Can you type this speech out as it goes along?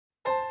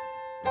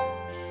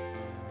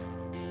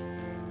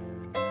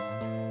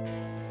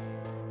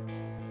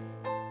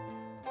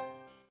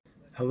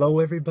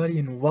Hello everybody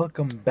and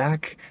welcome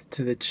back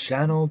to the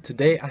channel.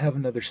 Today I have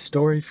another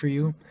story for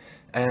you,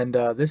 and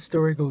this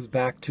story goes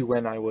back to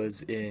when I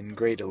was in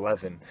grade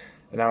 11.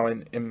 Now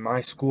in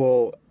my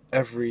school,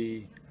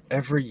 every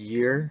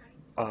year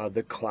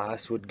the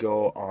class would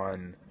go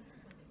on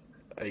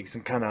like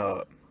some kind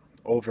of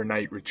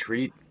overnight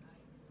retreat,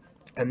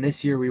 and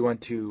this year we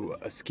went to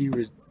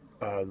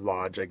a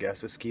lodge, I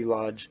guess, a ski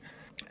lodge,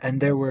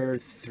 and there were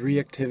three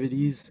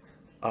activities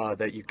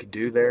that you could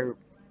do there.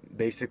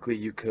 Basically,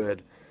 you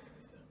could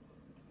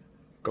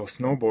go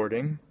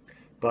snowboarding,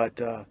 but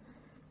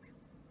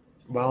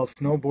while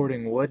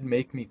snowboarding would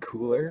make me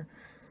cooler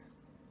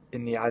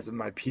in the eyes of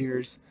my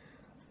peers,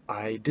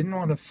 I didn't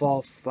want to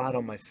fall flat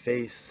on my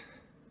face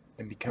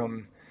and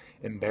become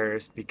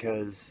embarrassed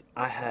because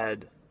I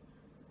had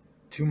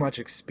too much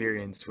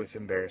experience with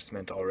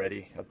embarrassment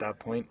already at that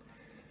point.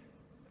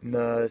 And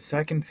the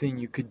second thing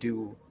you could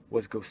do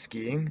was go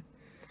skiing,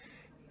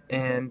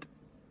 and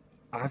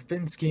I've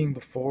been skiing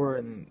before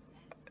and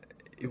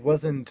it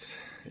wasn't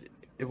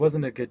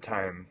a good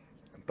time,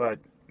 but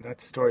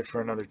that's a story for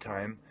another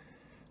time.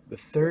 The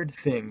third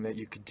thing that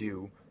you could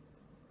do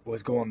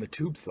was go on the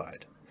tube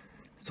slide.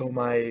 So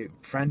my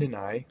friend and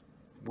I,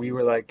 we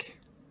were like,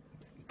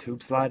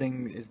 tube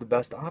sliding is the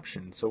best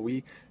option. So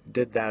we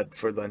did that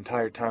for the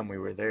entire time we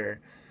were there,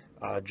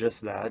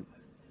 just that.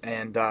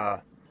 And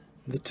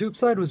the tube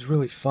slide was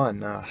really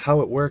fun.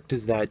 How it worked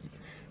was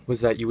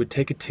that you would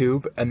take a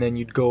tube and then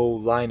you'd go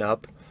line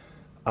up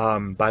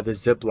by the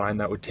zip line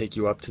that would take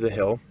you up to the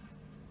hill.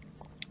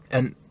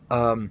 And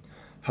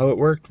how it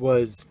worked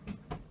was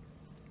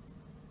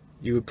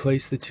you would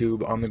place the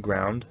tube on the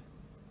ground,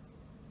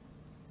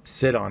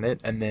 sit on it,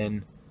 and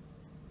then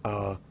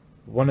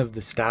one of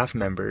the staff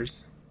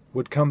members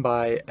would come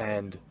by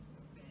and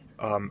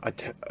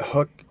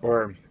hook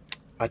or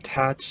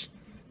attach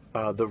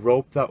the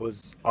rope that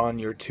was on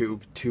your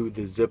tube to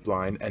the zip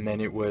line, and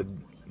then it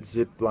would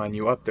zip line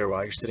you up there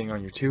while you're sitting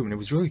on your tube, and it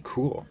was really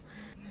cool.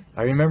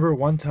 I remember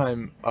one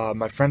time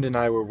my friend and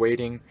I were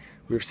waiting.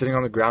 We were sitting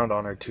on the ground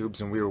on our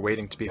tubes and we were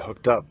waiting to be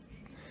hooked up,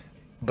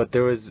 but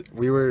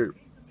we were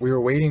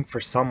waiting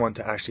for someone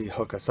to actually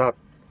hook us up.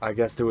 I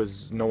guess there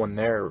was no one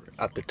there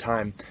at the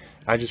time.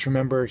 I just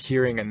remember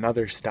hearing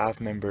another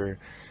staff member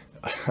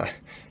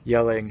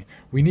yelling,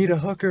 "We need a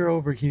hooker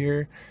over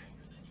here,"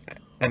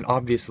 and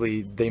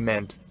obviously they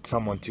meant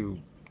someone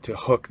to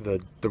hook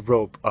the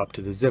rope up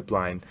to the zip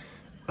line.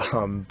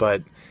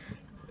 But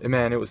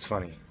man, it was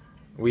funny.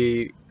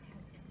 We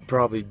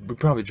probably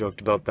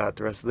joked about that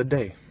the rest of the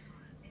day.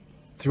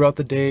 Throughout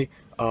the day,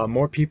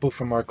 more people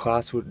from our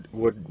class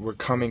were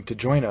coming to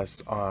join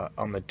us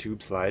on the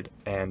tube slide,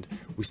 and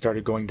we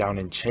started going down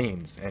in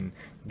chains. And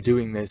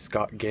doing this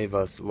gave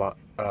us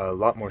a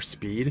lot more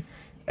speed.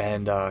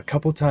 And a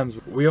couple times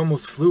we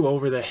almost flew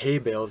over the hay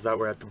bales that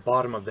were at the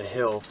bottom of the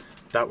hill,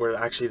 that were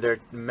actually there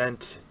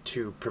meant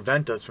to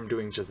prevent us from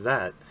doing just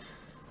that.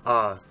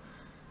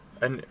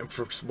 And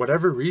for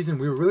whatever reason,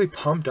 we were really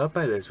pumped up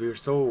by this. We were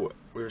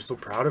so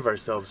proud of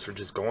ourselves for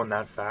just going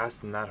that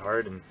fast and that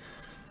hard. And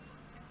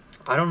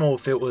I don't know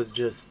if it was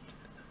just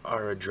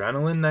our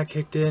adrenaline that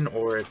kicked in,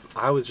 or if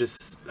I was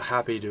just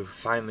happy to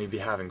finally be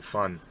having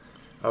fun.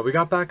 We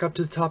got back up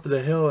to the top of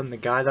the hill, and the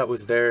guy that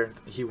was there,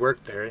 he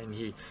worked there, and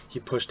he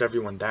pushed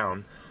everyone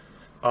down.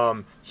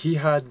 He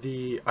had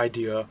the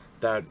idea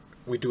that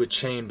we do a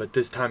chain, but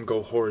this time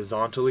go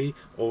horizontally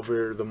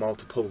over the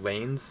multiple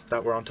lanes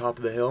that were on top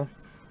of the hill.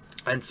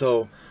 And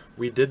so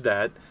we did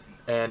that,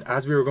 and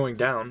as we were going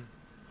down,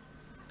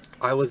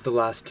 I was the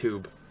last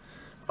tube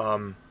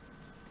on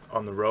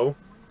the row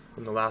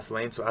in the last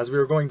lane. So as we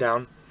were going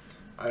down,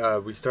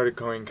 we started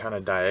going kind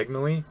of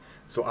diagonally,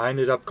 so I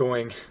ended up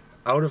going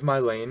out of my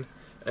lane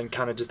and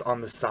kind of just on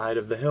the side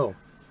of the hill.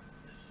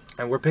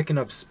 And we're picking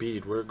up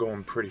speed, we're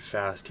going pretty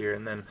fast here,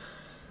 and then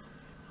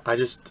I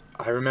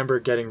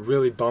remember getting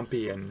really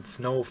bumpy and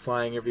snow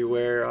flying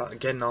everywhere,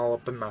 getting all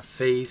up in my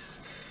face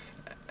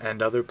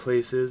and other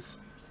places.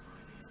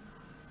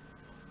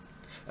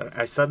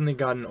 I suddenly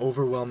got an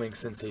overwhelming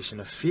sensation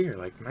of fear,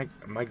 like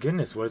my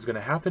goodness, what is going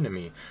to happen to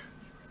me?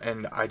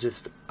 And I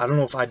don't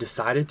know if I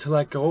decided to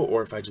let go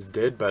or if I just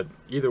did, but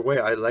either way,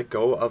 I let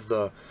go of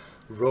the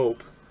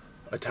rope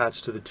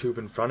attached to the tube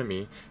in front of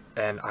me,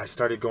 and I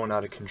started going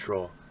out of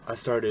control. I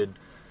started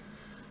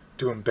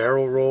doing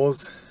barrel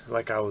rolls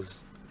like I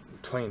was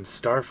playing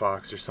Star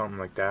Fox or something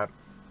like that,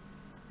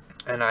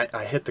 and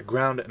I hit the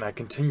ground and I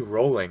continue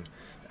rolling,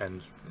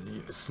 and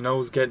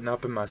snow's getting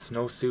up in my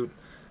snowsuit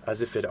as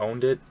if it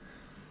owned it.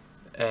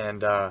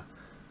 And all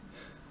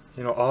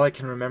I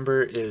can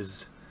remember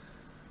is,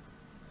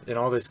 in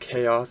all this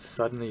chaos,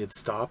 suddenly it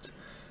stopped.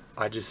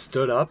 I just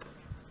stood up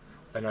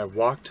and I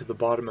walked to the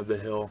bottom of the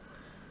hill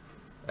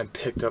and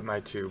picked up my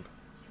tube.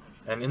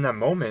 And in that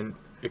moment,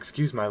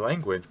 excuse my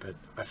language, but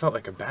I felt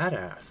like a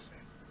badass,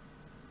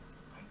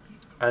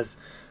 as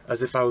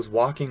if I was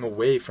walking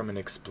away from an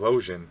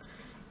explosion.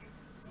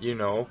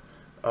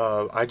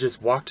 I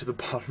just walked to the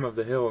bottom of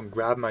the hill and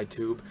grabbed my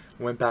tube,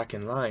 went back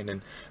in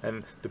line,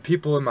 and the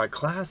people in my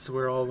class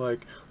were all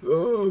like,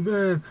 "Oh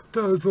man,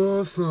 that was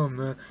awesome,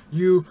 man!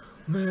 You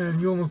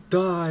almost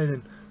died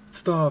and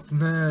stuff,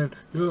 man!"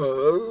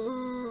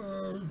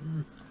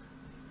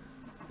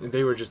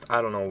 They were just,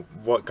 I don't know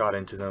what got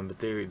into them, but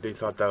they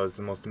thought that was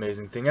the most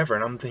amazing thing ever.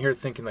 And I'm here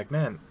thinking like,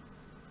 man,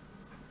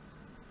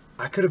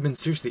 I could have been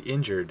seriously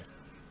injured,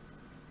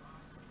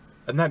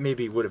 and that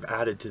maybe would have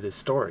added to this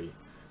story.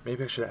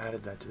 Maybe I should have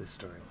added that to this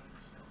story.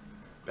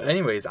 But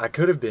anyways, I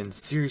could have been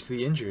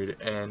seriously injured,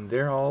 and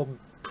they're all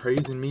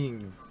praising me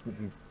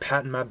and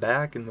patting my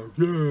back and like,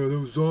 yeah, that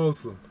was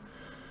awesome.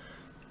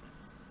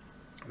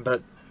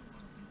 But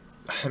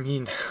I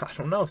mean, I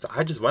don't know, so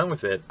I just went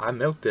with it. I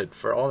milked it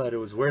for all that it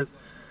was worth.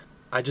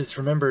 I just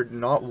remembered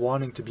not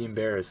wanting to be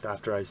embarrassed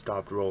after I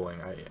stopped rolling.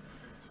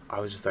 I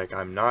was just like,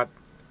 I'm not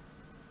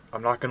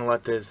gonna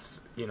let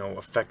this,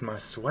 affect my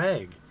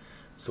swag.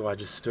 So I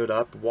just stood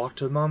up, walked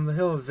to the bottom of the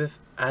hill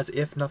as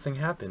if nothing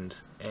happened,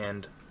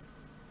 and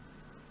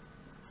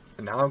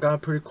now I've got a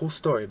pretty cool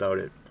story about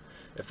it.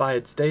 If I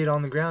had stayed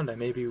on the ground,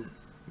 maybe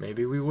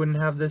we wouldn't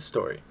have this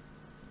story.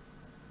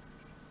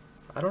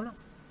 I don't know.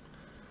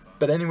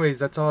 But anyways,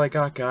 that's all I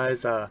got,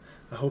 guys. I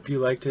hope you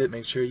liked it.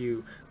 Make sure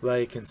you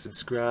like and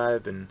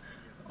subscribe and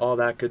all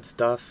that good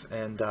stuff.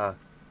 And,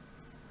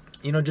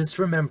 just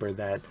remember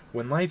that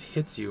when life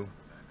hits you,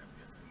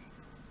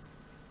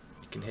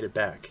 you can hit it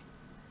back.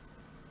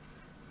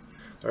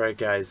 Alright,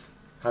 guys.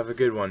 Have a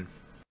good one.